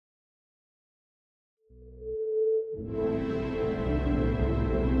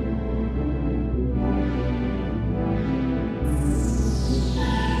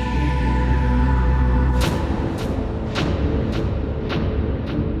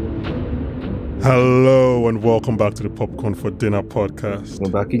Hello and welcome back to the Popcorn for Dinner podcast,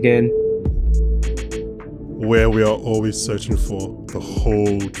 We're back again. where we are always searching for the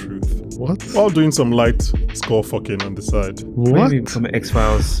whole truth What? while doing some light score fucking on the side. When What? did we become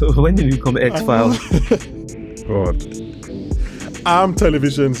X-Files? When did we become X-Files? God. I'm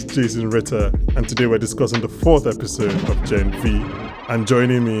Television's Jason Ritter, and today we're discussing the fourth episode of Gen V. And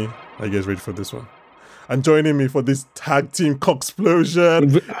joining me, are you guys ready for this one? And joining me for this tag team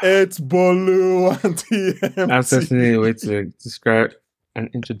cocksplosion, it's Bolu and TMT. I'm certainly a way to describe an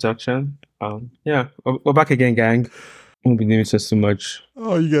introduction. Yeah, we're back again, gang. Won't be doing this too much.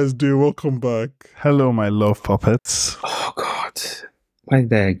 How you guys do? Welcome back. Hello, my love puppets. Oh God, why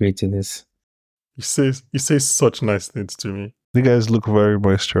did I agree to this? You say such nice things to me. You guys look very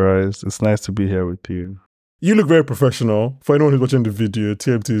moisturized. It's nice to be here with you. You look very professional. For anyone who's watching the video,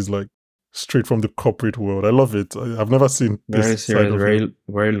 TMT is like straight from the corporate world. I love it. I've never seen this Very side serious, of very you.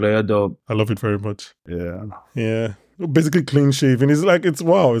 very loyal dog. I love it very much. Yeah. Yeah. Basically clean shaven. It's like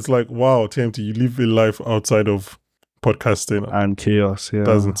wow, TMT, you live a life outside of podcasting. And chaos, yeah.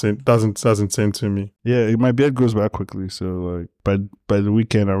 That's insane to me. Yeah, my beard grows back quickly, so like by the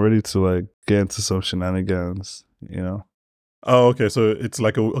weekend I'm ready to like get into some shenanigans, you know? Oh, okay. So it's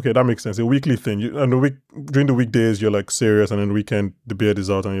like okay, that makes sense. A weekly thing. During the weekdays you're like serious, and then the weekend the beard is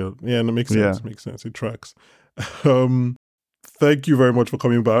out, and that makes sense. Yeah. Makes sense. It tracks. Thank you very much for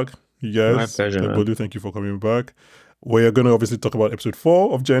coming back, you guys. My pleasure, man. Bodu, thank you for coming back. We're going to obviously talk about episode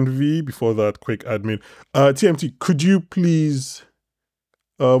 4 of Gen V. Before that, quick admin. TMT, could you please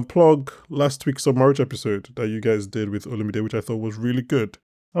plug last week's Submarriage episode that you guys did with Olumide, which I thought was really good?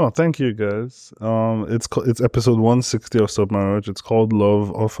 Oh, thank you guys. It's episode 160 of Submarriage. It's called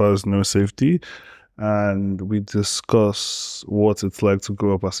Love Offers No Safety. And we discuss what it's like to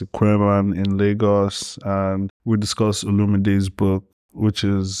grow up as a queer man in Lagos. And we discuss Olumide's book, which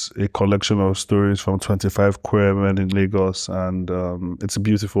is a collection of stories from 25 queer men in Lagos. And it's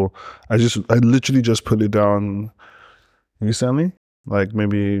beautiful. I literally just put it down recently, like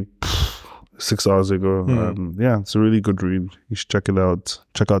maybe 6 hours ago. Yeah, it's a really good read. You should check it out.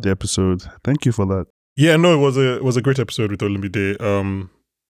 Check out the episode. Thank you for that. Yeah, no, it was a great episode with Olumide.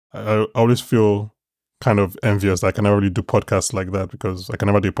 I always feel kind of envious that I can never really do podcasts like that, because I can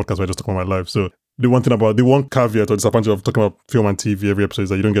never do a podcast where I just talk about my life. So the one caveat or disadvantage of talking about film and TV every episode is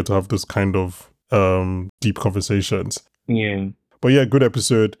that you don't get to have those kind of deep conversations. Yeah. But yeah, good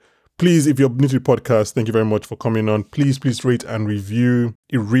episode. Please, if you're new to the podcast, thank you very much for coming on. Please rate and review.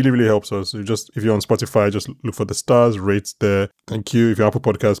 It really, really helps us. If you're on Spotify, just look for the stars, rate there. Thank you. If you're Apple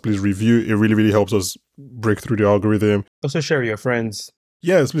Podcasts, please review. It really, really helps us break through the algorithm. Also share with your friends.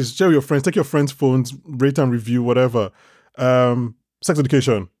 Yes, please share with your friends. Take your friends' phones, rate and review, whatever. Sex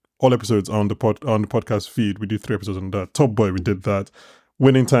education, all episodes on the podcast feed. We did 3 episodes on that. Top Boy, we did that.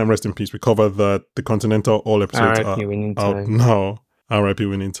 Winning Time, rest in peace. We covered that. The Continental, all episodes R.I.P. are Winning out Time. now. R.I.P.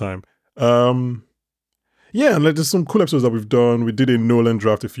 Winning Time. Yeah, and there's some cool episodes that we've done. We did a Nolan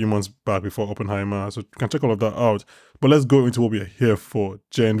draft a few months back before Oppenheimer, so you can check all of that out. But let's go into what we are here for.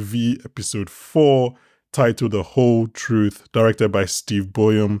 Gen V episode 4, titled The Whole Truth, directed by Steve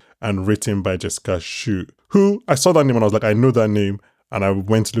Boyum and written by Jessica Shu, who I saw that name and I was like, I know that name, and I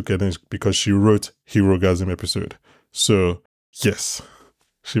went to look at it because she wrote Herogasm episode. So yes,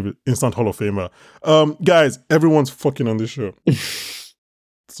 she was instant Hall of Famer. Guys, everyone's fucking on this show.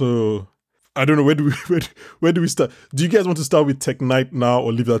 So I don't know, where do we start? Do you guys want to start with Tech Night now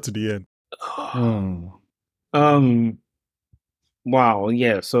or leave that to the end? Wow,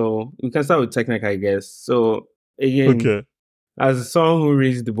 yeah. So we can start with Technic, I guess. So again, Okay. as someone who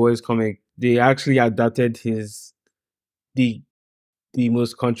reads the boys comic, they actually adapted the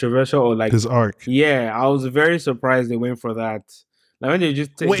most controversial or like His arc. Yeah, I was very surprised they went for that. Like when they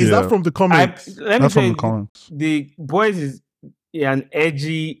just Wait, is that from the comics? let me That's tell from you, the comments. the boys is an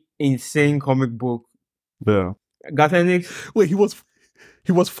edgy, insane comic book. Yeah. Gathenix, Wait, he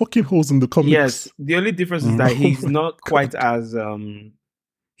was fucking holes in the comics. yes. The only difference is that he's not quite as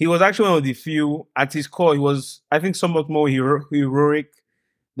he was actually one of the few at his core. He was, I think, somewhat more heroic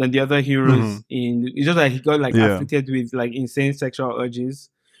than the other heroes. It's just like he got like afflicted with like insane sexual urges.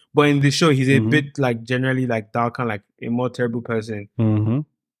 But in the show, he's a bit like generally like dark and like a more terrible person.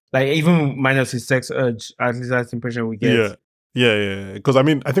 Like even minus his sex urge, at least that's the impression we get. Yeah. Because I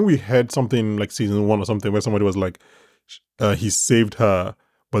mean, I think we heard something like season 1 or something where somebody was like, he saved her,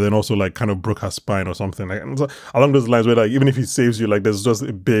 but then also like kind of broke her spine or something. Like along those lines, where like even if he saves you, like there's just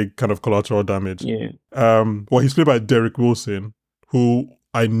a big kind of collateral damage. Yeah. Well, he's played by Derek Wilson, who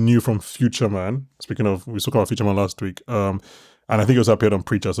I knew from Future Man. Speaking of, we spoke about Future Man last week. And I think he also appeared on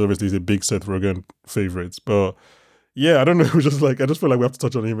Preacher, so obviously he's a big Seth Rogen favorite. But yeah, I don't know. It was just like I just feel like we have to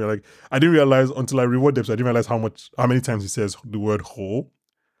touch on him. Like I didn't realize until I rewatched the episode, I didn't realize how many times he says the word "hole."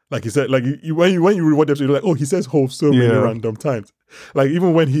 Like he said, like when you rewatch the episode, you're like, oh, he says "hole" so many random times. Like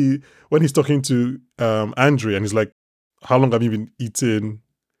even when he's talking to Andre and he's like, how long have you been eating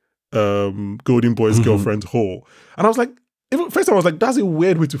Golden Boy's girlfriend's hole? And I was like, first time I was like, that's a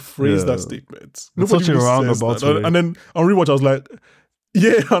weird way to phrase that statement. Nobody really roundabout says that. And then on rewatch, I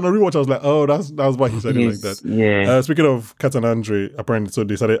was like, oh, that's why he said it like that. Yeah. Speaking of Kat and Andre, apparently, so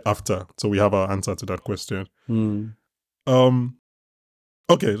they said it after. So we have our answer to that question.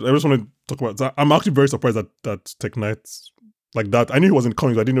 Okay, I just want to talk about that. I'm actually very surprised that Tech Knights like that. I knew he was in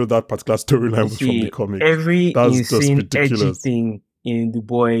comics, but I didn't know that particular storyline was from the comic. Every insane edgy thing in The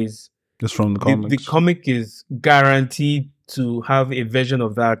Boys is from the comics. The comic is guaranteed to have a version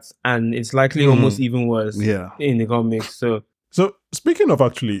of that, and it's likely almost even worse in the comics. So speaking of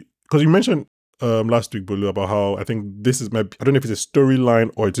actually, because you mentioned last week, Bolu, about how I think this is I don't know if it's a storyline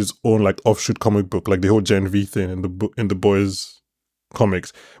or it's its own like offshoot comic book, like the whole Gen V thing in the Boys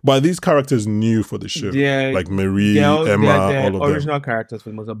comics. But are these characters new for the show? Like Marie, Emma, all of original them. characters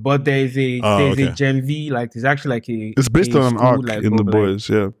for the most part. But there's a Gen V, like there's actually like a it's based on an arc like, in the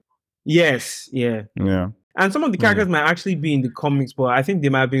Boys, Yes, yeah. And some of the characters might actually be in the comics, but I think they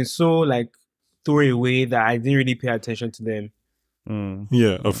might have been so like thrown away that I didn't really pay attention to them.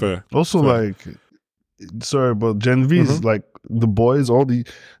 Yeah, fair. Also, fair. Sorry, but Gen V is like the Boys.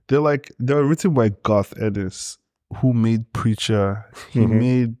 They're written by Garth Ennis, who made Preacher. He's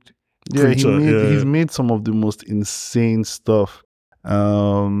made some of the most insane stuff.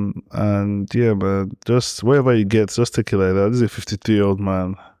 And but just wherever you get, just take it like that. This is a 53-year-old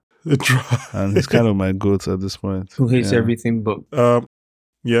man. And he's kind of my goat at this point. Who hates everything but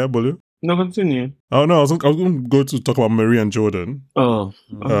Bolu? No, continue. Oh no, I was going to go to talk about Marie and Jordan. I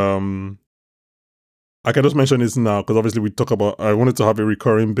can just mention this now because obviously we talk about. I wanted to have a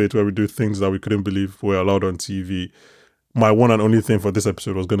recurring bit where we do things that we couldn't believe were allowed on TV. My one and only thing for this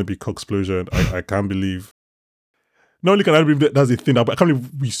episode was going to be Cocksplosion. I can't believe. Not only can I believe that's a thing, but I can't believe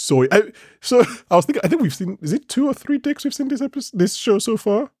we saw it. So I was thinking. I think we've seen. Is it 2 or 3 takes we've seen this show so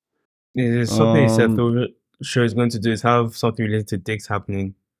far? Yeah, something the show is going to do is have something related to dicks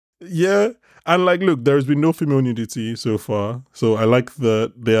happening. Yeah, and like, look, there's been no female nudity so far. So I like their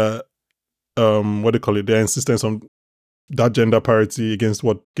what do you call it? Their insistence on that gender parity against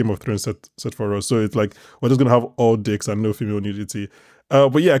what Game of Thrones set for us. So it's like we're just gonna have all dicks and no female nudity.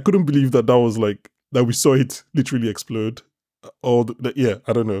 But yeah, I couldn't believe that was like that we saw it literally explode. I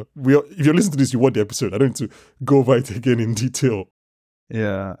don't know. If you're listening to this, you watch the episode. I don't need to go over it again in detail.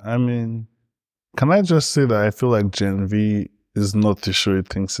 Yeah, I mean, can I just say that I feel like Gen V is not the show it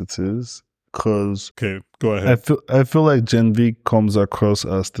thinks it is? Because okay, go ahead. I feel like Gen V comes across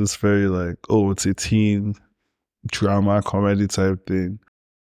as this very like, oh, it's a teen drama comedy type thing,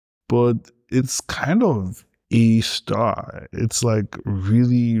 but it's kind of a star. It's like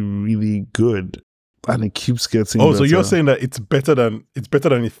really, really good, and it keeps getting. Oh, better. So you're saying that it's better than it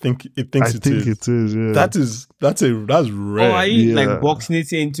thinks it is? I think it is. Yeah, that's rare. Oh, are you like boxing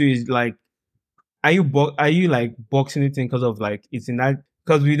it into is like? Are you like boxing it in because of like it's in that?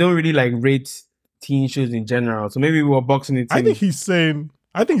 Because we don't really like rate teen shows in general, so maybe we were boxing it in. I think he said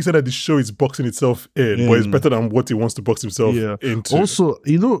that the show is boxing itself in, but it's better than what he wants to box himself into. Also,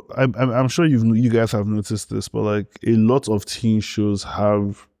 I'm sure you guys have noticed this, but like a lot of teen shows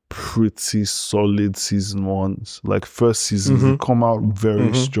have pretty solid season ones. Like first season, they come out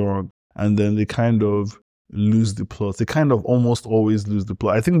very strong, and then they kind of lose the plot. They kind of almost always lose the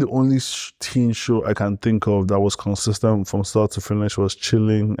plot. I think the only teen show I can think of that was consistent from start to finish was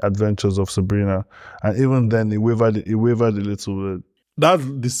Chilling Adventures of Sabrina, and even then it wavered a little bit. That's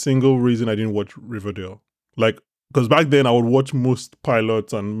the single reason I didn't watch Riverdale. Like, because back then I would watch most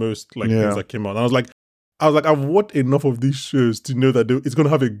pilots and most like things that came out. And I was like, I've watched enough of these shows to know that it's going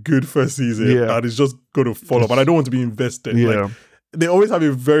to have a good first season and it's just going to follow up. And I don't want to be invested. Yeah. Like, they always have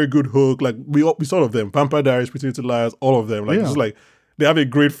a very good hook. Like we saw all of them, Vampire Diaries, Pretty Little Liars, all of them. Like just like they have a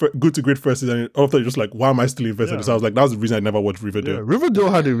good to great first season. And after you're just like, why am I still invested? Yeah. So I was like, that's the reason I never watched Riverdale. Yeah. Riverdale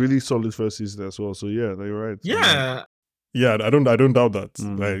had a really solid first season as well. So yeah, you're right. Yeah. Yeah, I don't doubt that.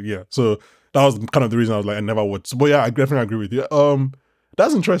 Like, so that was kind of the reason I was like, I never watched. But yeah, I definitely agree with you.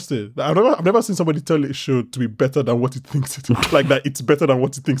 That's interesting. I've never seen somebody tell a show to be better than what it thinks it is. Like that, it's better than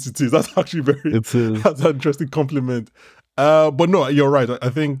what it thinks it is. That's actually that's an interesting compliment. But no, you're right. I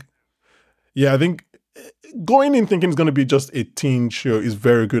think going in thinking it's going to be just a teen show is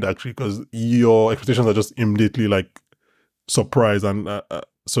very good actually, because your expectations are just immediately like surprised, and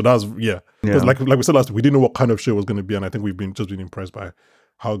so that's because like we said last week, we didn't know what kind of show it was going to be, and I think we've been impressed by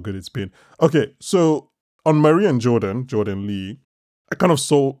how good it's been. Okay, so on Marie and Jordan Lee,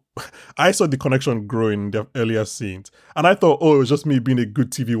 I saw the connection growing in the earlier scenes, and I thought, oh, it was just me being a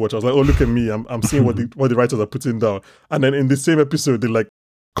good TV watcher. I was like, oh, look at me, I'm seeing what the writers are putting down. And then in the same episode, they like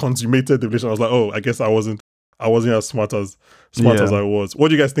consummated the relation. I was like, oh, I guess I wasn't as smart as I was. What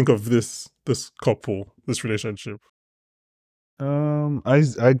do you guys think of this couple, this relationship?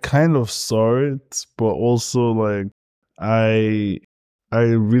 I kind of saw it, but also like I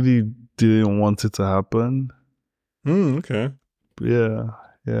really didn't want it to happen. Okay. Yeah.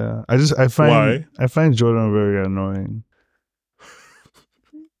 I find Jordan very annoying.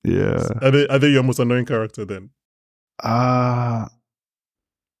 Yeah. Are they your most annoying character then? I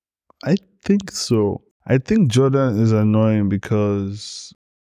think so. I think Jordan is annoying because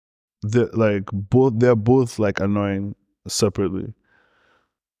they're both like annoying separately.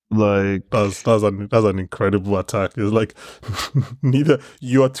 Like that's an incredible attack. It's like neither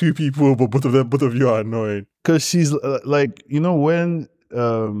you are two people, but both of you are annoying. Because she's like, you know, when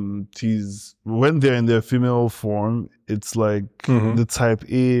they're in their female form, it's like the type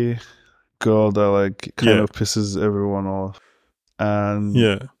A girl that like kind of pisses everyone off,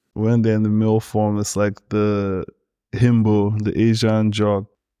 and when they're in the male form, it's like the himbo, the Asian jock.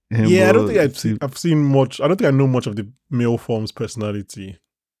 Himbo. Yeah, I don't think I've seen much. I don't think I know much of the male form's personality.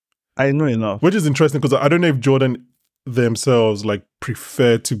 I know enough, which is interesting because I don't know if Jordan themselves like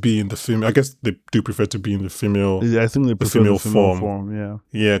prefer to be in the female. I guess they do prefer to be in the female. Yeah, I think they prefer the female form.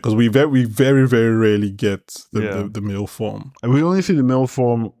 Yeah, because we very very rarely get the male form. And we only see the male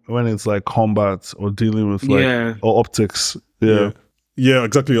form when it's like combat or dealing with like or optics. Yeah,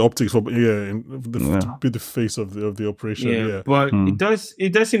 exactly. Optics for be the face of the operation. Yeah. But it does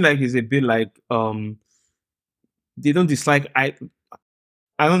seem like it's a bit like they don't dislike. I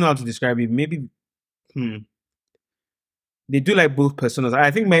don't know how to describe it. Maybe they do like both personas. I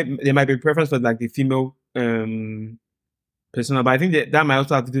think there might be a preference for like the female persona, but I think that might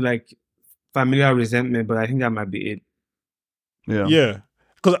also have to do like familial resentment. But I think that might be it. Yeah.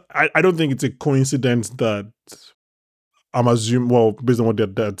 Because I don't think it's a coincidence that I'm assuming, well, based on what their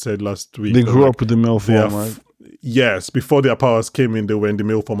dad said last week, they grew up with the male form, right? Yes, before their powers came in, they were in the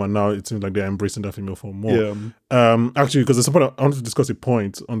male form, and now it seems like they're embracing the female form more. Actually, because there's something I want to discuss a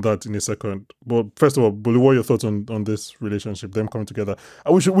point on that in a second. But first of all, Bully, what are your thoughts on this relationship, them coming together?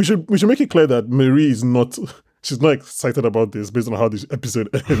 We should make it clear that Marie is not. She's not excited about this based on how this episode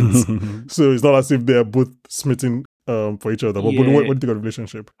ends. So it's not as if they're both smitten for each other. But Bully, what do you think of the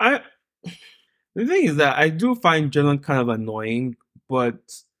relationship? The thing is that I do find Jordan kind of annoying, but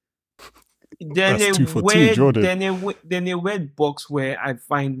then a weird box where I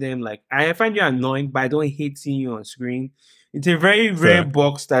find them like I find you annoying, but I don't hate seeing you on screen. It's a very rare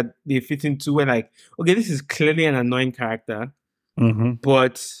box that they fit into where like, okay, this is clearly an annoying character,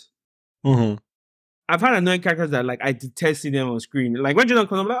 but I've had annoying characters that like I detest seeing them on screen. Like when Jordan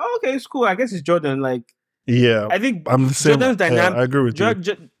comes, I'm like, oh, okay, it's cool. I guess it's Jordan. Like, I think I'm the same. Jordan's dynamic. I agree with you.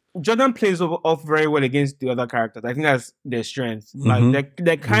 Jordan plays off very well against the other characters. I think that's their strength. Like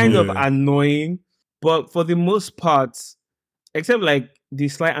they're kind of annoying, but for the most part, except like the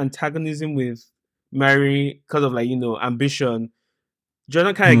slight antagonism with Mary because of like, you know, ambition,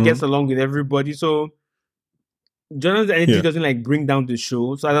 Jordan kind of gets along with everybody. So Jordan's energy doesn't like bring down the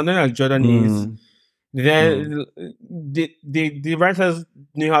show. So I don't know how Jordan is. Then the writers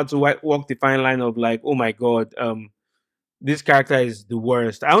knew how to walk the fine line of like, oh my god, this character is the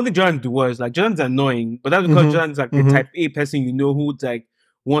worst. I don't think Jordan's the worst. Like Jordan's annoying, but that's because Jordan's like the type A person, you know, who like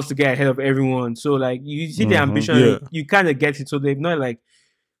wants to get ahead of everyone. So like you see the ambition, you kind of get it. So they've not like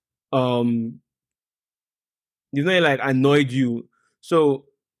they've not like annoyed you. So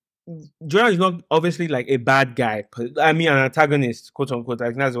Jordan is not obviously like a bad guy. I mean, an antagonist, quote unquote. I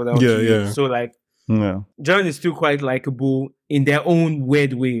think that's what I want to use. So like, Jordan is still quite likable in their own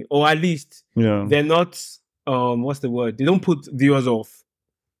weird way, or at least they're not. What's the word? They don't put viewers off.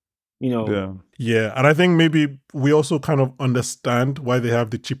 You know. Yeah, and I think maybe we also kind of understand why they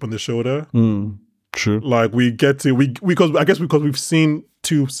have the chip on the shoulder. True. Like we get to because we've seen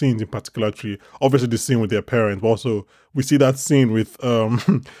two scenes in particular. Actually, obviously the scene with their parents, but also we see that scene with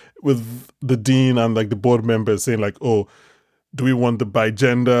with the dean and like the board members saying like, oh, do we want the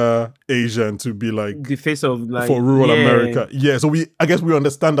bigender Asian to be like the face of like for rural America? Yeah. So I guess we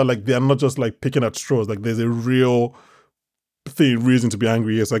understand that like they are not just like picking at straws. Like there's a real reason to be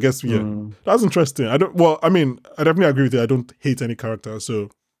angry. Yes, I guess that's interesting. I definitely agree with you. I don't hate any character. So,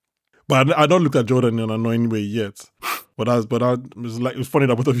 but I don't look at Jordan in an annoying way yet. But it's funny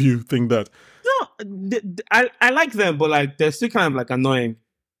that both of you think that. No, I like them, but like they're still kind of like annoying.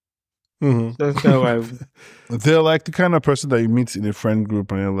 That's kind of why they're like the kind of person that you meet in a friend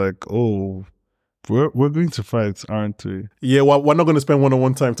group and you're like, oh, we're going to fight, aren't we? Yeah, we're not going to spend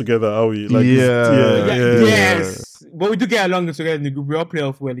one-on-one time together, are we? Like, Yes. But we do get along together in the group. We all play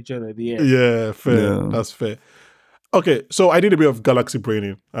off well each other. Yeah, fair. Yeah. That's fair. Okay, so I did a bit of galaxy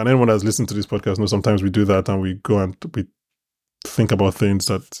braining, and anyone that's listened to this podcast knows sometimes we do that and we go and we think about things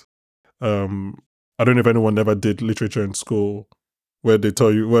that I don't know if anyone ever did literature in school where they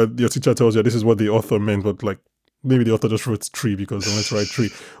tell you, where your teacher tells you this is what the author meant, but like maybe the author just wrote tree because they wanted to write tree.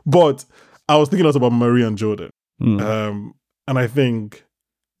 But I was thinking a lot about Marie and Jordan. And I think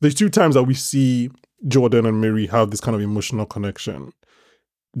there's 2 times that we see Jordan and Marie have this kind of emotional connection.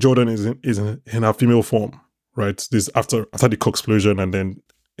 Jordan is in her female form, right? This after the Coke explosion and then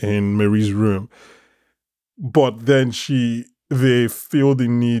in Marie's room. But then they feel the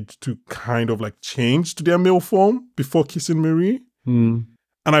need to kind of like change to their male form before kissing Marie. And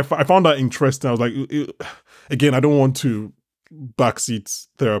I found that interesting. I was like, again, I don't want to backseat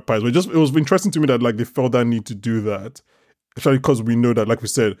therapize, but it was interesting to me that like they felt that need to do that, especially because we know that, like we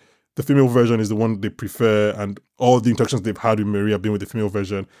said, the female version is the one they prefer, and all the interactions they've had with Marie have been with the female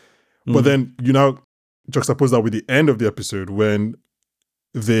version. But then you now juxtapose that with the end of the episode when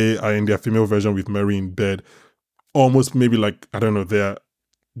they are in their female version with Marie in bed, almost maybe like, I don't know, their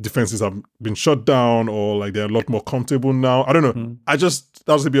defenses have been shut down or like they're a lot more comfortable now. I don't know.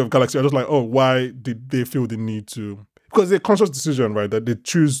 That was a bit of galaxy. I was like, oh, why did they feel the need to? Because it's a conscious decision, right? That they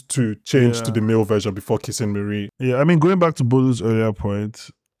choose to change to the male version before kissing Marie. Yeah, I mean, going back to Bolu's earlier point,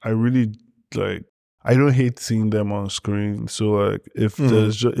 I really I don't hate seeing them on screen. So like, if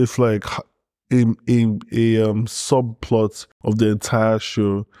there's if like a subplot of the entire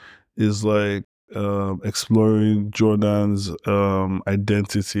show is like exploring Jordan's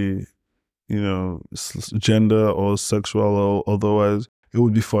identity, you know, gender or sexual or otherwise, it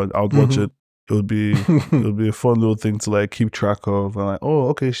would be fun. I would watch it. It would be a fun little thing to like keep track of, and like, oh,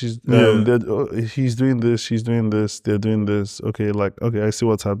 okay, he's doing this, she's doing this, they're doing this. Okay, like, okay, I see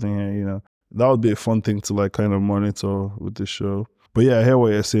what's happening here. You know, that would be a fun thing to like kind of monitor with the show. But yeah, I hear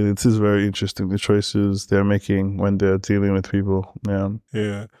what you're saying. It is very interesting, the choices they're making when they're dealing with people.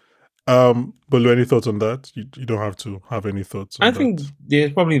 Yeah. But any thoughts on that? You don't have to have any thoughts on that. I think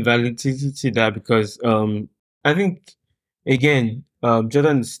there's probably validity to that because I think again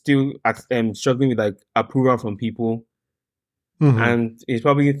Jordan is still struggling with like approval from people, and he's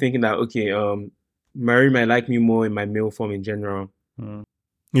probably thinking that okay, Marie might like me more in my male form in general.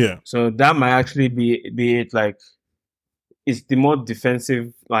 Yeah. So that might actually be it. Like, it's the more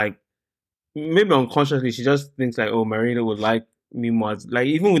defensive. Like, maybe unconsciously she just thinks like, oh, Marina would like me more. Like,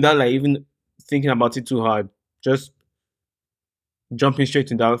 even without like even thinking about it too hard, just jumping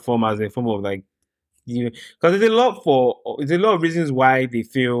straight into that form as a form of like, because there's a lot of reasons why they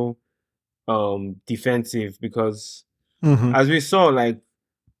feel defensive, because as we saw, like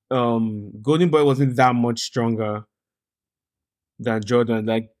Golden Boy wasn't that much stronger than Jordan.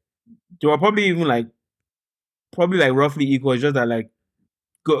 Like, they were probably even like roughly equal. It's just that like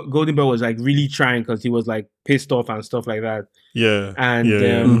Golden Boy was like really trying because he was like pissed off and stuff like that. Yeah.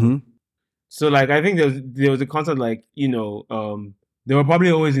 And so like I think there was a concept like, you know, they were probably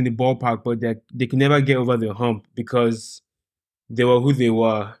always in the ballpark, but they could never get over the hump because they were who they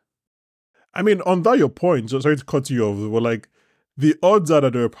were. I mean, on that your point, just sorry to cut you off, but like the odds are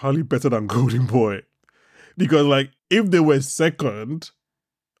that they were probably better than Golden Boy. Because like if they were second,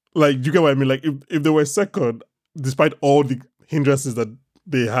 like you get what I mean? Like if they were second, despite all the hindrances that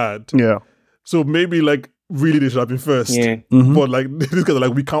they had. Yeah. So maybe like really they should have been first. Yeah. But like this guy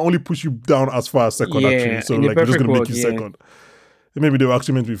like we can only push you down as far as second actually. So like we're just gonna make you second. Maybe they were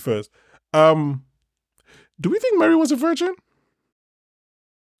actually meant to be first. Do we think Mary was a virgin?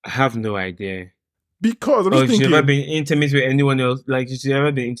 I have no idea. Because I'm just thinking, she's never been intimate with anyone else. Like, she's never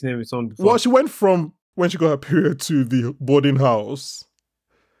been intimate with someone before. Well, she went from when she got her period to the boarding house.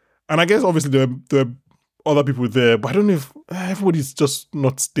 And I guess obviously there were other people there, but I don't know if everybody's just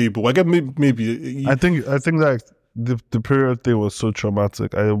not stable. I guess maybe. I think that the period thing was so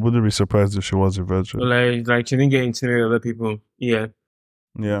traumatic. I wouldn't be surprised if she was a virgin. Like she didn't get intimate with other people. Yeah.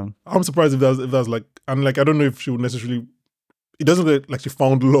 Yeah. I'm surprised if that's like, and like I don't know if she would necessarily. It doesn't look like she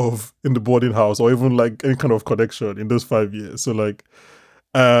found love in the boarding house or even like any kind of connection in those 5 years. So like,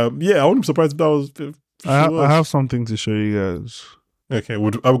 yeah, I wouldn't be surprised if that was. I have something to show you guys. Okay, are we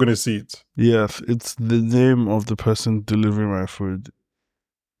going to see it? Yes, it's the name of the person delivering my food.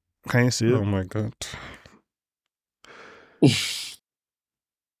 Can you see it? Oh my God.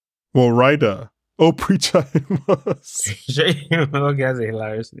 Well, Ryder. Oh, Preacher was. Okay, that's a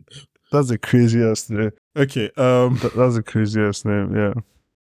hilarious name. That's the craziest name. Okay, that's the craziest name, yeah.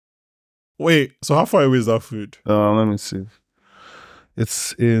 Wait, so how far away is that food? Let me see.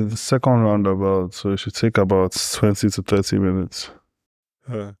 It's in the second roundabout, so it should take about 20 to 30 minutes.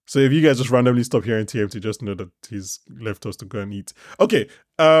 So if you guys just randomly stop hearing TMT, just know that he's left us to go and eat. Okay.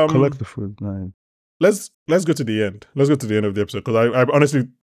 Collect the food. Nine. Let's go to the end. Let's go to the end of the episode, because I honestly,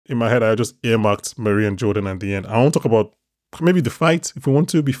 in my head, I just earmarked Marie and Jordan at the end. I want to talk about maybe the fight, if we want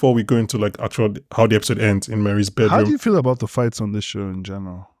to, before we go into like actual how the episode ends in Mary's bedroom. How do you feel about the fights on this show in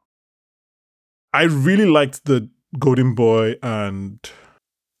general? I really liked the Golden Boy and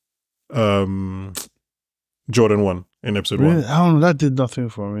Jordan one in episode Really? one. I don't know. That did nothing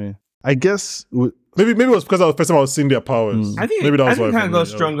for me. I guess Maybe it was because I was first time I was seeing their powers. I think maybe that was it why. kind of got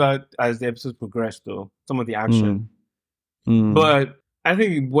stronger as the episodes progressed, though. Some of the action, Mm. but I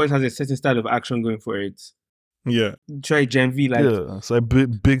think Boys has a certain style of action going for it. Yeah. Try Gen V, like yeah, it's like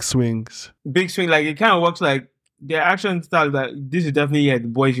big swings. big swing, like it kind of works like their action style. That this is definitely the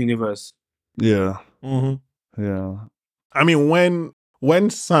Boys universe. Yeah, Mm-hmm. yeah. I mean, when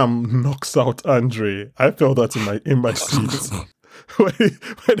Sam knocks out Andre, I felt that in my seat. when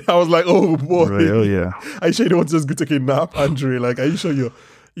I was like, oh boy, Right, oh yeah. Are you sure you don't want to just go take a nap, Andre? Like, are you sure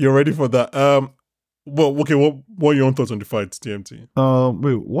you're ready for that? Well, okay. What are your own thoughts on the fight, TMT?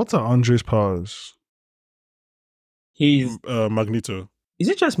 Wait, what are Andre's powers? He's Magneto. is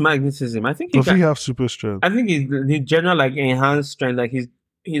it just magnetism? I think Does he have super strength? I think he's the general like enhanced strength. Like he's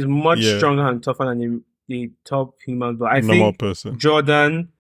much Yeah. stronger and tougher than the top human. But I Normal think person. Jordan,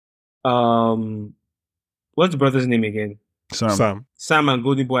 what's the brother's name again? Sam. And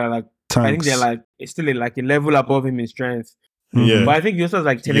Golden Boy are like Tanks. I think they're like still like a level above him in strength. Yeah. But I think he also has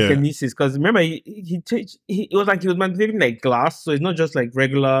like telekinesis because remember he it was like he was manipulating like glass, so it's not just like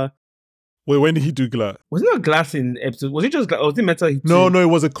regular. Wait, when did he do glass? Was it not glass in episode? Was it just was it metal? No, it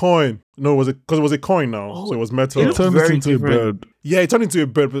was a coin. No, because it was a coin now, so it was metal. It It looks turned very into a different. bird. Yeah, it turned into a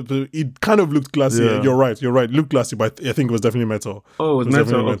bird, but it kind of looked glassy. Yeah. You're right. It looked glassy, but I think it was definitely metal. Oh, it was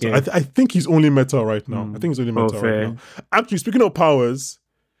definitely metal. Okay. I think he's only metal right now. I think he's only metal fair. right now. Actually, speaking of powers,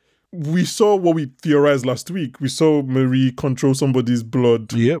 we saw what we theorized last week. We saw Marie control somebody's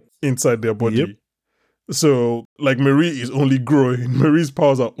blood Yep. inside their body. Yep. So, like, Marie is only growing. Marie's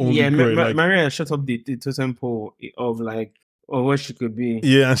powers are only growing. Like, Maria shut up the totem pole of like what she could be.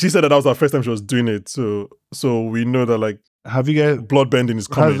 yeah, and she said that was her first time she was doing it. So we know that like Have you guys? blood bending is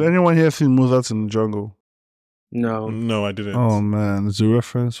coming. Has anyone here seen Mozart in the Jungle? No. No, I didn't. Oh man, there's a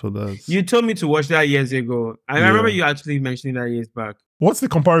reference for that. You told me to watch that years ago. And I Yeah. remember you actually mentioning that years back. What's the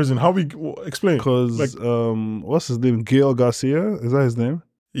comparison? How we explain? Because Like- what's his name? Gael Garcia, is that his name?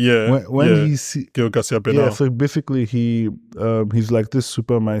 Yeah, When he see, Gael Garcia Bernal. yeah, so basically he's like this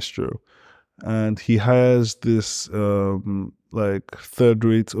super maestro, and he has this like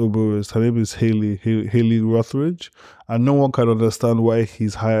third-rate oboist. Her name is Haley Rothridge, and no one can understand why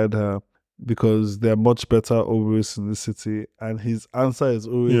he's hired her because they're much better oboists in the city. And his answer is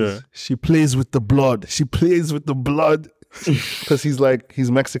always, Yeah. "She plays with the blood. She plays with the blood." Because he's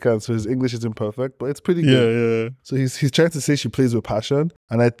Mexican, so his English isn't perfect, but it's pretty good. Yeah. So he's trying to say she plays with passion,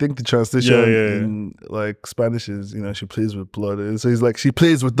 and I think the translation Yeah. in like Spanish is she plays with blood. And so he's like she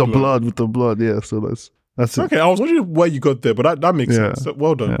plays with the blood. Yeah. So that's it. Okay, I was wondering where you got there, but that makes Yeah. sense. So,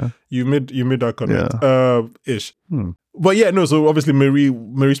 well done. Yeah. You made that connect. Yeah. Ish. Hmm. But yeah, no. So obviously,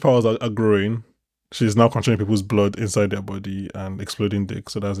 Marie's powers are growing. She's now controlling people's blood inside their body and exploding dick.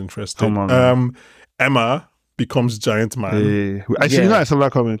 So that's interesting. Come on, man. Emma becomes Giant Man. Hey. Actually, I saw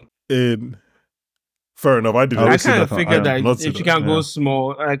that coming. Fair enough. I didn't. I I would see kind of that. figured I that not see if she that, can go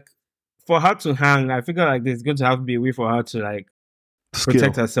small, like for her to hang, I figure like there's going to have to be a way for her to like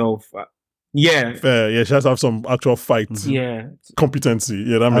protect herself. Yeah. Fair. Yeah, she has to have some actual fight Yeah. competency.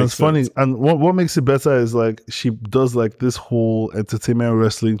 Yeah, that And makes it's funny. sense. And what makes it better is like she does like this whole entertainment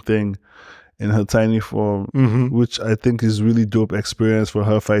wrestling thing in her tiny form, Mm-hmm. which I think is really dope experience for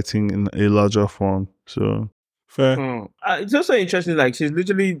her fighting in a larger form. So Fair. It's also interesting, like she's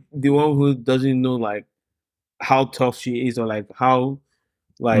literally the one who doesn't know like how tough she is or like how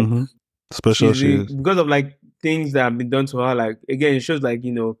like special she is. because of like things that have been done to her. Like again, it shows like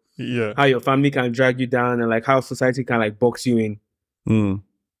Yeah. how your family can drag you down and like how society can like box you in. Mm.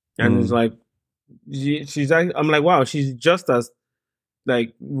 And it's like she's like, I'm like, wow, she's just as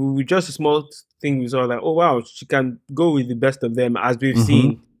like with just a small thing we saw, like, oh wow, she can go with the best of them as we've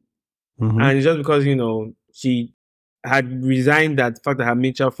seen. And it's just because she had resigned that fact that her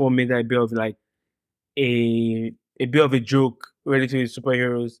nature form made her a bit of like a bit of a joke related to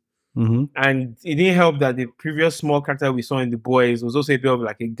superheroes. And it didn't help that the previous small character we saw in The Boys was also a bit of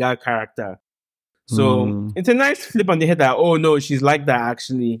like a gag character. So it's a nice flip on the head that, oh no, she's like that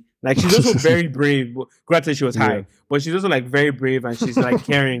actually. Like she's also very brave. Granted, she was high, but she's also like very brave and she's like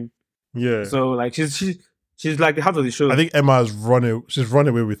caring. Yeah. So like she's She's like the heart of the show. I think Emma has she's run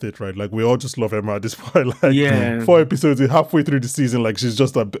away with it, right? Like we all just love Emma at this point. Like 4 episodes, halfway through the season, like she's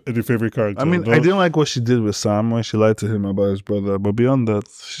just the favorite character. I mean, I didn't like what she did with Sam when she lied to him about his brother, but beyond that,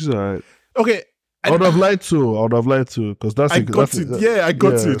 she's alright. Okay. I would have lied to, because that's I got it. Yeah, I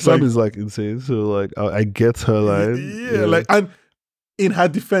got it. Sam is like insane, so like I get her line. Yeah, like, and in her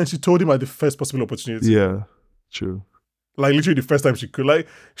defense, she told him at the first possible opportunity. Yeah, true. Like literally the first time she could. Like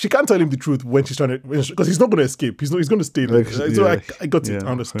she can't tell him the truth when she's trying to, because he's not going to escape. He's going to stay there. So I got it. I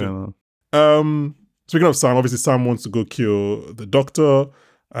understood. Speaking of Sam, obviously Sam wants to go kill the doctor,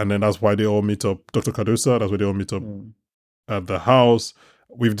 and then that's why they all meet up. Dr. Cardosa. That's why they all meet up at the house.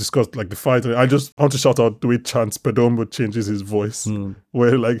 We've discussed like the fight. I just want to shout out the way Chance Perdomo changes his voice,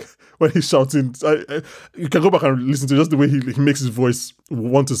 where like when he's shouting, you can go back and listen to just the way he makes his voice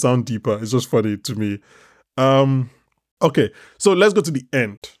want to sound deeper. It's just funny to me. Okay, so let's go to the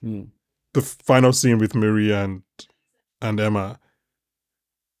end. The final scene with Marie and Emma.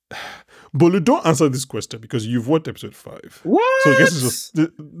 Bolu, don't answer this question because you've watched episode 5. What? So I guess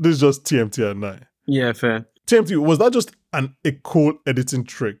this is just TMT and I. Yeah, fair. TMT, was that just a cool editing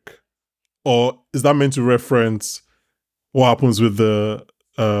trick? Or is that meant to reference what happens with the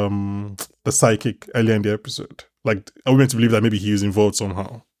psychic earlier in the episode? Like, are we meant to believe that maybe he is involved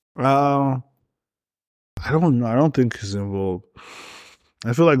somehow? I don't know. I don't think he's involved.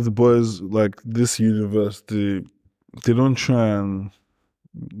 I feel like the boys, like this universe, they don't try and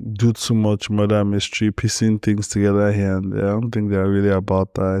do too much murder mystery, piecing things together here and there. I don't think they're really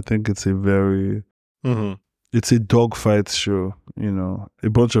about that. I think it's a very... It's a dogfight show, you know. A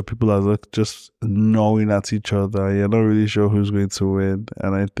bunch of people are like just gnawing at each other. You're not really sure who's going to win.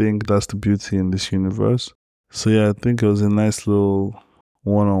 And I think that's the beauty in this universe. So yeah, I think it was a nice little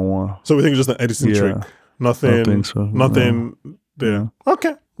one-on-one. So we think it's just an editing trick? Nothing. I think so. Nothing there.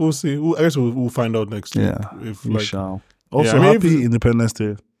 Okay, we'll see. I guess we'll find out next week. Yeah, if, we like, shall. Also, happy Independence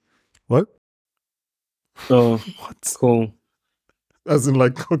Day. What? Oh, what? Cool. As in,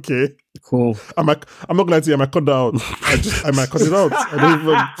 like, okay. Cool. I'm not gonna say I might cut that out. I might cut it out. I don't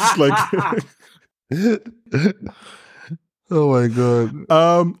even just like. Oh my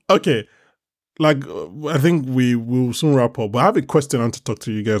god. Okay. Like, I think we will soon wrap up. But I have a question I want to talk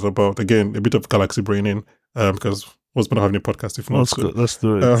to you guys about. Again, a bit of galaxy braining. Because what's been having a podcast if not? Let's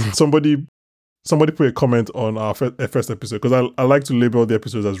do it. Somebody put a comment on our first episode, because I like to label the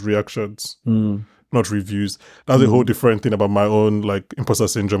episodes as reactions. Not reviews. That's a whole different thing about my own like imposter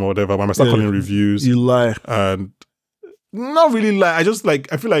syndrome or whatever. But I start calling reviews. You lie. And not really lie. I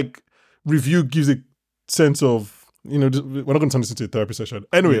feel like review gives a sense of, you know, we're not going to turn this into a therapy session.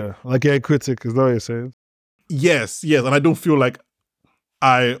 Anyway. Like you're a critic, is that what you're saying? Yes. And I don't feel like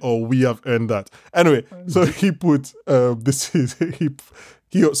I or we have earned that. Anyway, so he put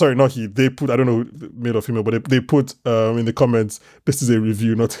they put, I don't know, male or female, but they put in the comments, this is a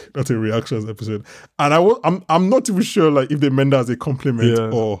review, not a reactions episode. And I'm not even sure like if they meant that as a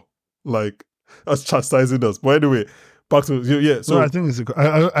compliment or like as chastising us. But anyway, back to So no, I think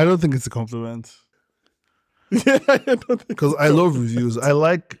I don't think it's a compliment. Yeah, I don't think, because I love reviews. I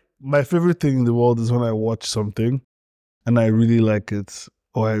like, my favorite thing in the world is when I watch something and I really like it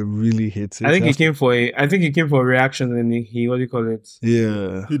or I really hate it. I think he came for a reaction, and he what do you call it?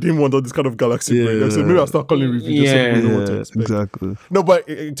 Yeah. He didn't want all this kind of galaxy break. I said, maybe I'll start calling reviews. Exactly. No, but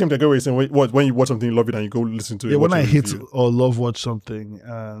Tim, I get what you're saying. When you watch something, you love it, and you go listen to it. Yeah, when I hate or love watch something,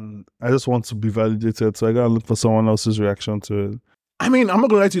 and I just want to be validated, so I gotta look for someone else's reaction to it. I mean, I'm not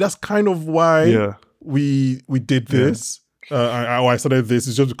gonna lie to you. That's kind of why we did this. I started this.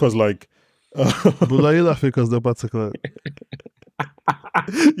 It's just because like. But are you laughing because they're particular?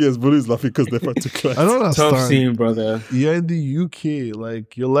 Yes, Bolu is laughing because they're particular. I don't understand. Tough scene, brother. You're in the UK.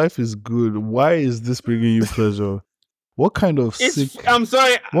 Like, your life is good. Why is this bringing you pleasure? What kind of sick... I'm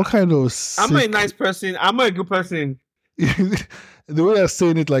sorry. What kind of sick... I'm a nice person. I'm a good person. The way I'm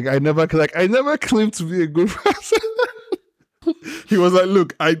saying it, I never claimed to be a good person. He was like,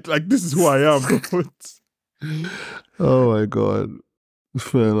 look, this is who I am. Oh my God.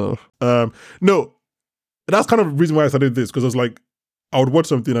 Fair enough. No, that's kind of the reason why I started this, because I was like, I would watch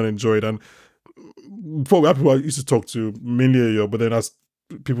something and enjoy it. And before, we had people I used to talk to, mainly a year, but then as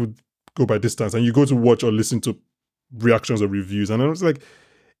people go by distance and you go to watch or listen to reactions or reviews, and I was like,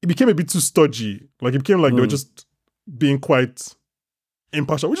 it became a bit too stodgy. Like, it became like they were just being quite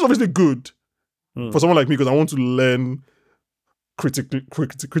impartial, which is obviously good for someone like me, because I want to learn critically. But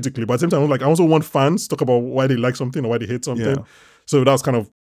at the same time, I also want fans to talk about why they like something or why they hate something. Yeah. So that's kind of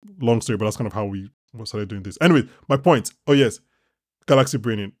long story, but that's kind of how we started doing this. Anyway, my point. Oh yes, galaxy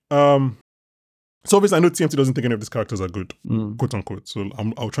braining. So obviously I know TMT doesn't think any of these characters are good, quote unquote. So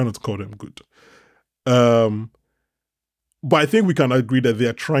I'll try not to call them good. But I think we can agree that they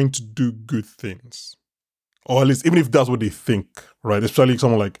are trying to do good things. Or at least, even if that's what they think, right? Especially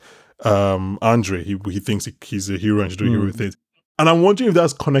someone like Andre, he thinks he's a hero and should do hero things. And I'm wondering if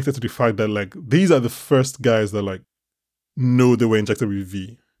that's connected to the fact that, like, these are the first guys that, like, know they were injected with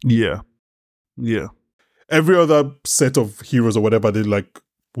V. Yeah. Yeah. Every other set of heroes or whatever, they like,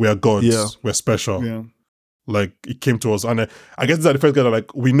 we're gods, we're special. Yeah. Like, it came to us. And I guess these are the first guys that are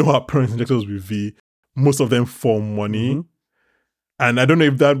like, we know our parents injected us with V. Most of them for money. Mm-hmm. And I don't know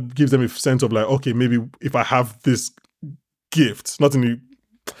if that gives them a sense of like, okay, maybe if I have this gift, not in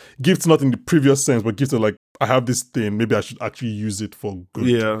the previous sense, but gift of like, I have this thing, maybe I should actually use it for good.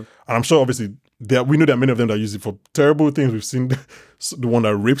 Yeah. And I'm sure obviously we know that many of them that use it for terrible things. We've seen the one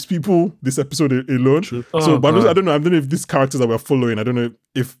that rapes people this episode alone. But I don't know if these characters that we're following, I don't know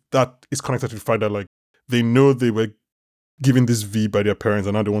if that is connected to the fact that like they know they were given this V by their parents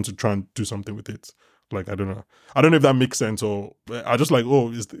and now they want to try and do something with it. Like, I don't know if that makes sense, or I just like,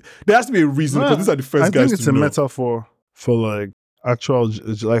 there has to be a reason because these are the first guys. I think it's a metaphor for like actual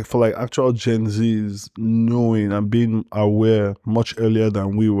Gen Zs knowing and being aware much earlier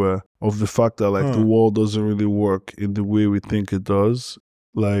than we were of the fact that like the world doesn't really work in the way we think it does.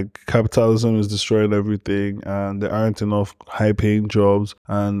 Like, capitalism is destroying everything, and there aren't enough high-paying jobs,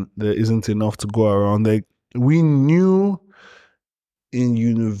 and there isn't enough to go around. Like, we knew in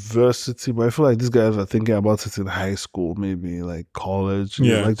university, but I feel like these guys are thinking about it in high school, maybe like college.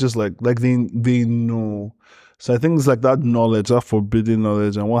 Yeah. Like just like they know. So I think it's like that knowledge, that forbidden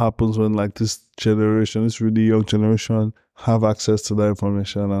knowledge, and what happens when like this really young generation have access to that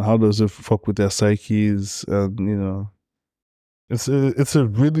information, and how does it fuck with their psyches? And you know, it's a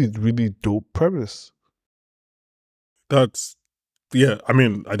really, really dope premise. That's I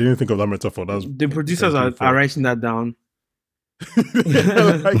mean, I didn't think of that metaphor. That's the producers are writing that down.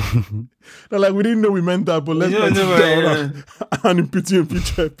 they're like, we didn't know we meant that, but let's and in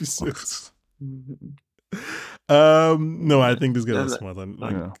future episodes. No, I think this guy is smart. And,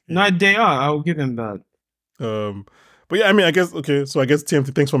 like, no, they are. I'll give them that. But yeah, I mean, I guess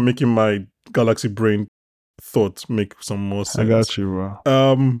TMT, thanks for making my galaxy brain thoughts make some more sense. I got you, bro.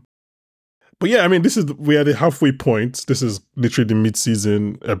 But yeah, I mean, we are the halfway point. This is literally the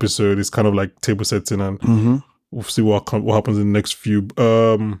mid-season episode. It's kind of like table setting, and we'll see what happens in the next few.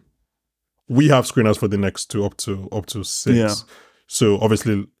 We have screeners for the next two up to 6. Yeah. So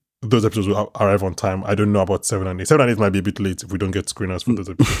obviously those episodes will arrive on time. I don't know about 7 and 8. 7 and 8 might be a bit late if we don't get screeners for those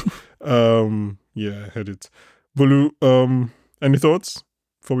episodes. Yeah, I heard it. Bolu, any thoughts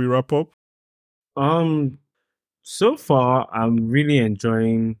before we wrap up? So far I'm really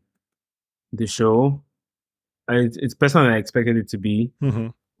enjoying the show. It's better than I expected it to be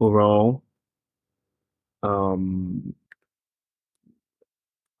overall.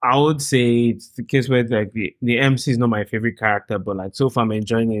 I would say it's the case where like the MC is not my favorite character, but like so far I'm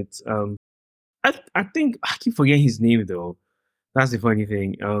enjoying it. I think I keep forgetting his name though. That's the funny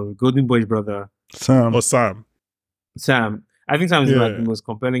thing. Golden Boy's brother. Sam. I think Sam is like the most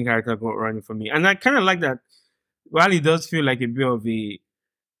compelling character running for me. And I kind of like that. While he does feel like a bit of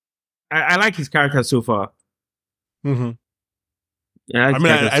I like his character so far. Yeah,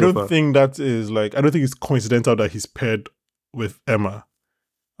 I don't think that is like, I don't think it's coincidental that he's paired with Emma.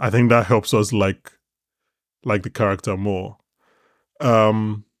 I think that helps us like the character more.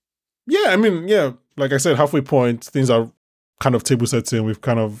 Yeah, I mean, yeah, like I said, halfway point, things are kind of table setting.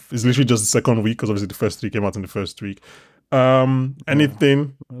 It's literally just the second week because obviously the first 3 came out in the first week.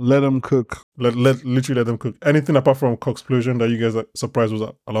 Anything? Let them cook. Literally let them cook. Anything apart from Coxplosion that you guys are surprised was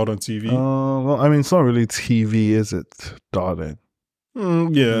allowed on TV? Well, I mean, it's not really TV, is it, darling?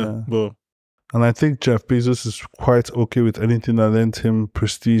 Yeah, but. And I think Jeff Bezos is quite okay with anything that lends him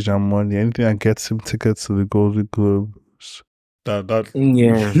prestige and money. Anything that gets him tickets to the Golden Globes. That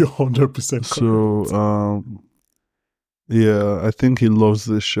yeah, you're 100%. So yeah, I think he loves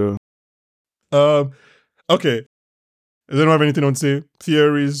this show. Okay. Does anyone have anything on to say?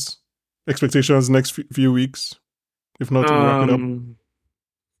 Theories, expectations next few weeks? If not, we'll wrap it up.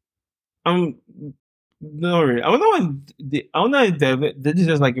 No, really. I wonder if they're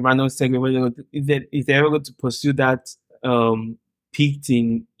just like a random segment where if they're ever going to pursue that peak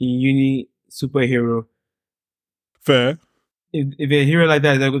thing in uni superhero. Fair. If a hero like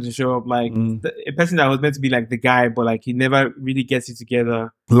that is going to show up, like a person that was meant to be like the guy, but like he never really gets it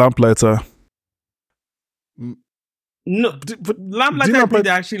together. Lamplighter. No, but Lamplighter did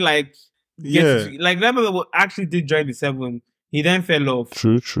actually like like Lamplighter actually did join the 7. He then fell off.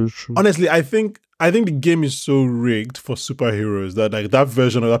 True. Honestly, I think the game is so rigged for superheroes that like that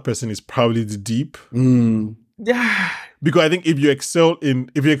version of that person is probably the deep. Yeah. Because I think if you excel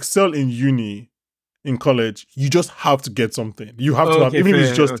in uni, in college, you just have to get something. You have to have, even if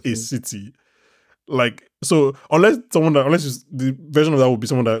it's just a city. Like, so unless the version of that would be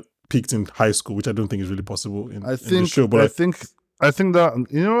someone that peaked in high school, which I don't think is really possible in the show. But I think that,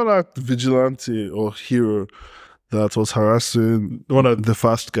 you know, that vigilante or hero that was harassing the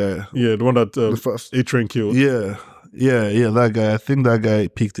fast guy. Yeah, the one that A-Train killed. Yeah, that guy. I think that guy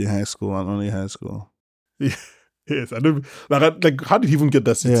peaked in high school and only high school. Yeah. Yes, I don't like. How did he even get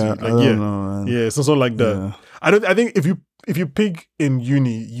that city? Yeah, I don't know, man. Yeah, it's something like that. Yeah. I think if you peak in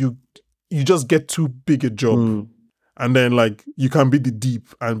uni, you just get too big a job, and then like you can be the deep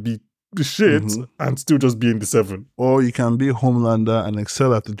and be the shit and still just be in the 7. Or you can be Homelander and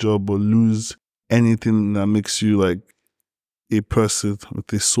excel at the job, but lose anything that makes you like a person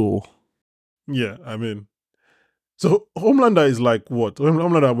with a soul. Yeah, I mean, so Homelander is like what?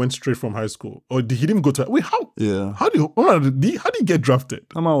 Homelander went straight from high school, or he didn't go to? Wait, how? Yeah. How did he get drafted?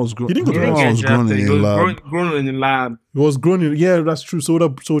 That man was grown. He didn't go to high was grown in a lab. Grown in the lab. He was grown in. Yeah, that's true.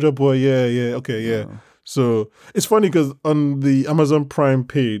 Soldier Boy. Yeah. Okay, yeah. So it's funny because on the Amazon Prime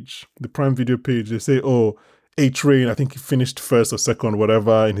page, the Prime Video page, they say, "Oh, A-Train, I think he finished first or second,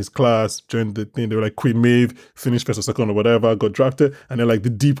 whatever, in his class during the thing. They were like, Queen Maeve finished first or second or whatever, got drafted. And then like the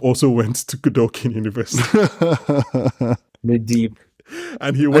Deep also went to Godolphin University. The Deep.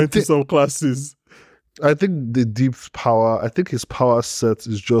 And he went to some classes. I think the Deep's power, I think his power set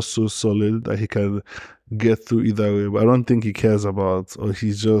is just so solid that he can get through either way. But I don't think he cares about, or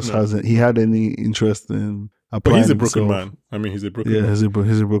he just he had any interest in but he's a broken man. I mean, he's a broken man. Yeah, he's a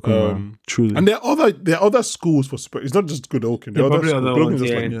broken man. Truly. And there are other schools for sports. It's not just Godolphin. There are other schools. Godolphin is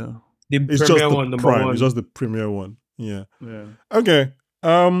just like, it's just the prime. It's just the premier one. Yeah. Okay.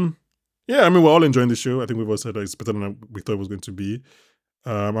 Yeah, I mean, we're all enjoying the show. I think we've all said that it's better than we thought it was going to be.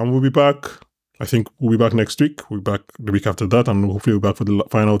 And we'll be back. I think we'll be back next week. We'll be back the week after that. And hopefully we'll be back for the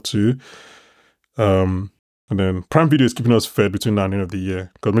final 2. And then Prime Video is keeping us fed between now and the end of the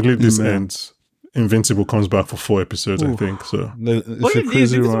year. Because maybe this ends. Invincible comes back for 4 episodes, I think. So it's a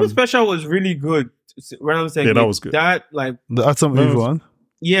crazy the run. special was really good. When I'm saying that was good. That like the Atom Eve one.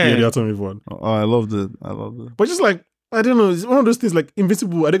 Yeah, the Atom Eve one. Oh, I loved it. But just like I don't know, it's one of those things like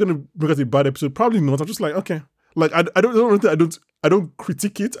Invincible. Are they going to bring us a bad episode? Probably not. I'm just like okay. Like I don't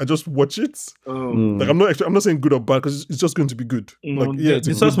critique it. I just watch it. Like I'm not saying good or bad because it's just going to be good. Like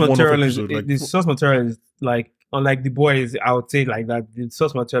the source material is like. Unlike The Boys, I would say like that the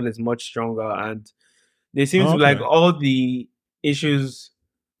source material is much stronger, and they seem to like all the issues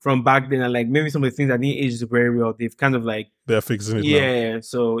from back then, and like maybe some of the things that didn't age very well. They've kind of like they're fixing it. Yeah,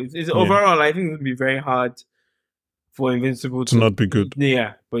 so it's overall, I think it would be very hard for Invincible to not be good.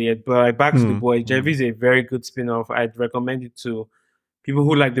 Yeah, but like back to The Boys, Gen V is a very good spin-off. I'd recommend it to people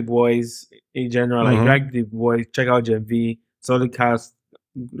who like The Boys in general. Like The Boys, check out Gen V, solid cast,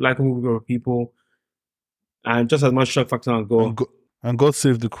 like a movie of people. And just as much shock factor on go. And God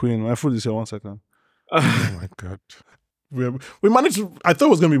save the Queen. My food is here 1 second. Oh my God. We managed to, I thought it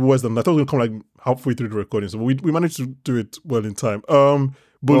was going to be worse than that. I thought it was going to come like halfway through the recording. So we managed to do it well in time.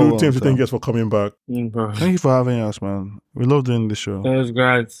 Bolu, thank you guys for coming back. Thank you for having us, man. We love doing the show. It was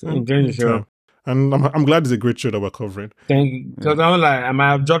great. Enjoying the show. And I'm glad it's a great show that we're covering. Thank you. Because I was like, I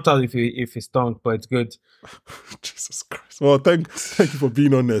might have dropped out if it stunk, but it's good. Jesus Christ. Well, thank you for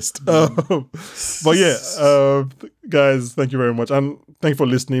being honest. But yeah, guys, thank you very much. And thank you for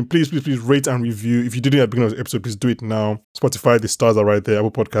listening. Please rate and review. If you did it at the beginning of the episode, please do it now. Spotify, the stars are right there. Apple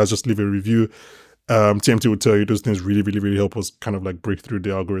Podcasts, just leave a review. TMT will tell you those things really, really, really help us kind of like break through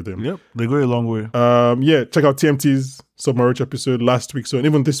the algorithm. Yep, they go a long way. Yeah, check out TMT's Submarriage episode last week's and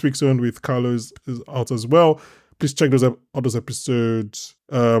even this week's one with Carlos is out as well. Please check those other episodes.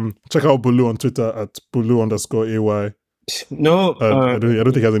 Check out Bulu on Twitter at Bulu_AY. No, I don't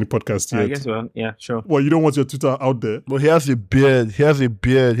think he has any podcast yet. I guess well, yeah, sure. Well, you don't want your Twitter out there. But he has a beard. He has a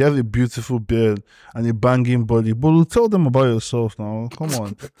beautiful beard and a banging body. Bulu, tell them about yourself now. Come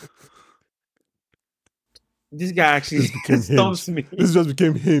on. This guy actually stumps me. This just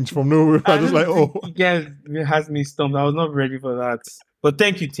became Hinge from nowhere. I was just like, oh. He has me stumped. I was not ready for that. But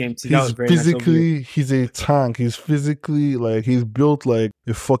thank you, TMT. That was very physically, nice. He's a tank. He's physically like he's built like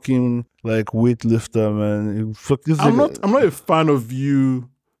a fucking like weightlifter, man. I'm not a fan of you.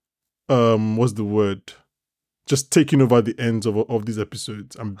 What's the word? Just taking over the ends of these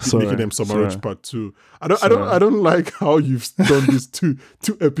episodes and making them Submarriage Part 2. I don't like how you've done these two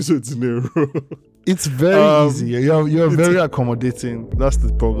episodes in a row. It's very easy. You're very accommodating. That's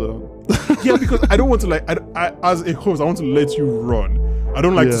the problem. Yeah, because I don't want to like. I as a host, I want to let you run. I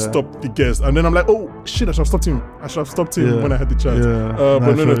don't like to stop the guest, and then I'm like, oh shit, I should have stopped him when I had the chance.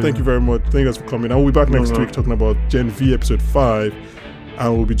 But no, thank you very much. Thank you guys for coming. I will be back next week talking about Gen V episode 5.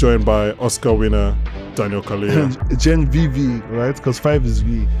 And we'll be joined by Oscar winner Daniel Kaluuya. Gen VV, right? Because 5 is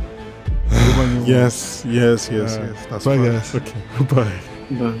V. Yes. That's bye, fine. guys. Okay, bye.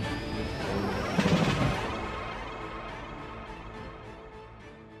 Bye.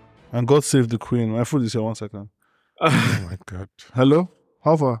 And God save the Queen. My food is here. 1 second. Oh my God. Hello?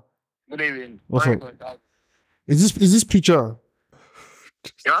 How far? Good evening. What's Very up? good. Is this preacher?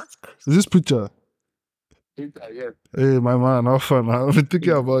 Yeah? Is this preacher? Yes. Hey, my man, how far now? I've been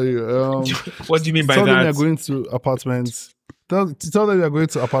thinking about you. What do you mean by tell them that? you're going to apartments. Tell them you're going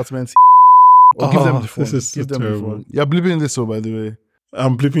to apartments. Or give them the phone. This is Give so them the terrible. phone. You're bleeping this, by the way.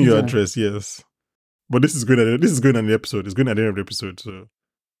 I'm bleeping your Yeah. address, yes. But this is going on the episode. It's going at the end of the episode, so.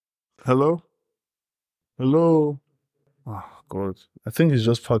 Hello? Hello? Oh, God. I think he's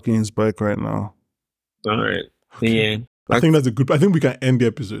just parking his bike right now. All right. Yeah. I think we can end the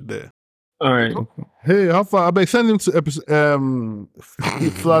episode there. All right. Hey, how far? I beg, send him to episode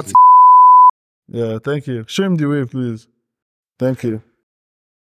flat. Yeah, thank you. Show him the way, please. Thank you.